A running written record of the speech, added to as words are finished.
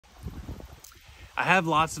I have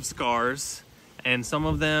lots of scars, and some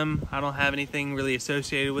of them I don't have anything really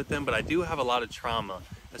associated with them, but I do have a lot of trauma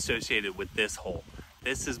associated with this hole.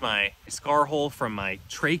 This is my scar hole from my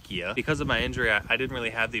trachea. Because of my injury, I didn't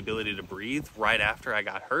really have the ability to breathe right after I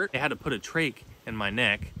got hurt. They had to put a trach in my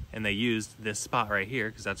neck, and they used this spot right here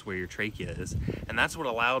because that's where your trachea is. And that's what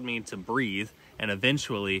allowed me to breathe and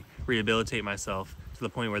eventually rehabilitate myself to the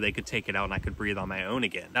point where they could take it out and I could breathe on my own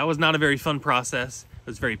again. That was not a very fun process. It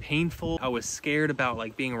was very painful. I was scared about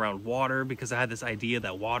like being around water because I had this idea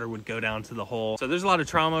that water would go down to the hole. So there's a lot of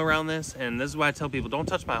trauma around this, and this is why I tell people, don't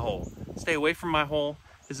touch my hole. Stay away from my hole.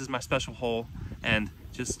 This is my special hole, and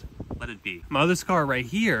just let it be. My other scar right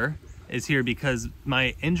here is here because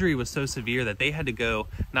my injury was so severe that they had to go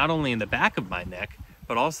not only in the back of my neck,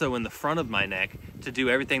 but also in the front of my neck to do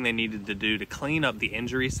everything they needed to do to clean up the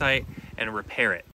injury site and repair it.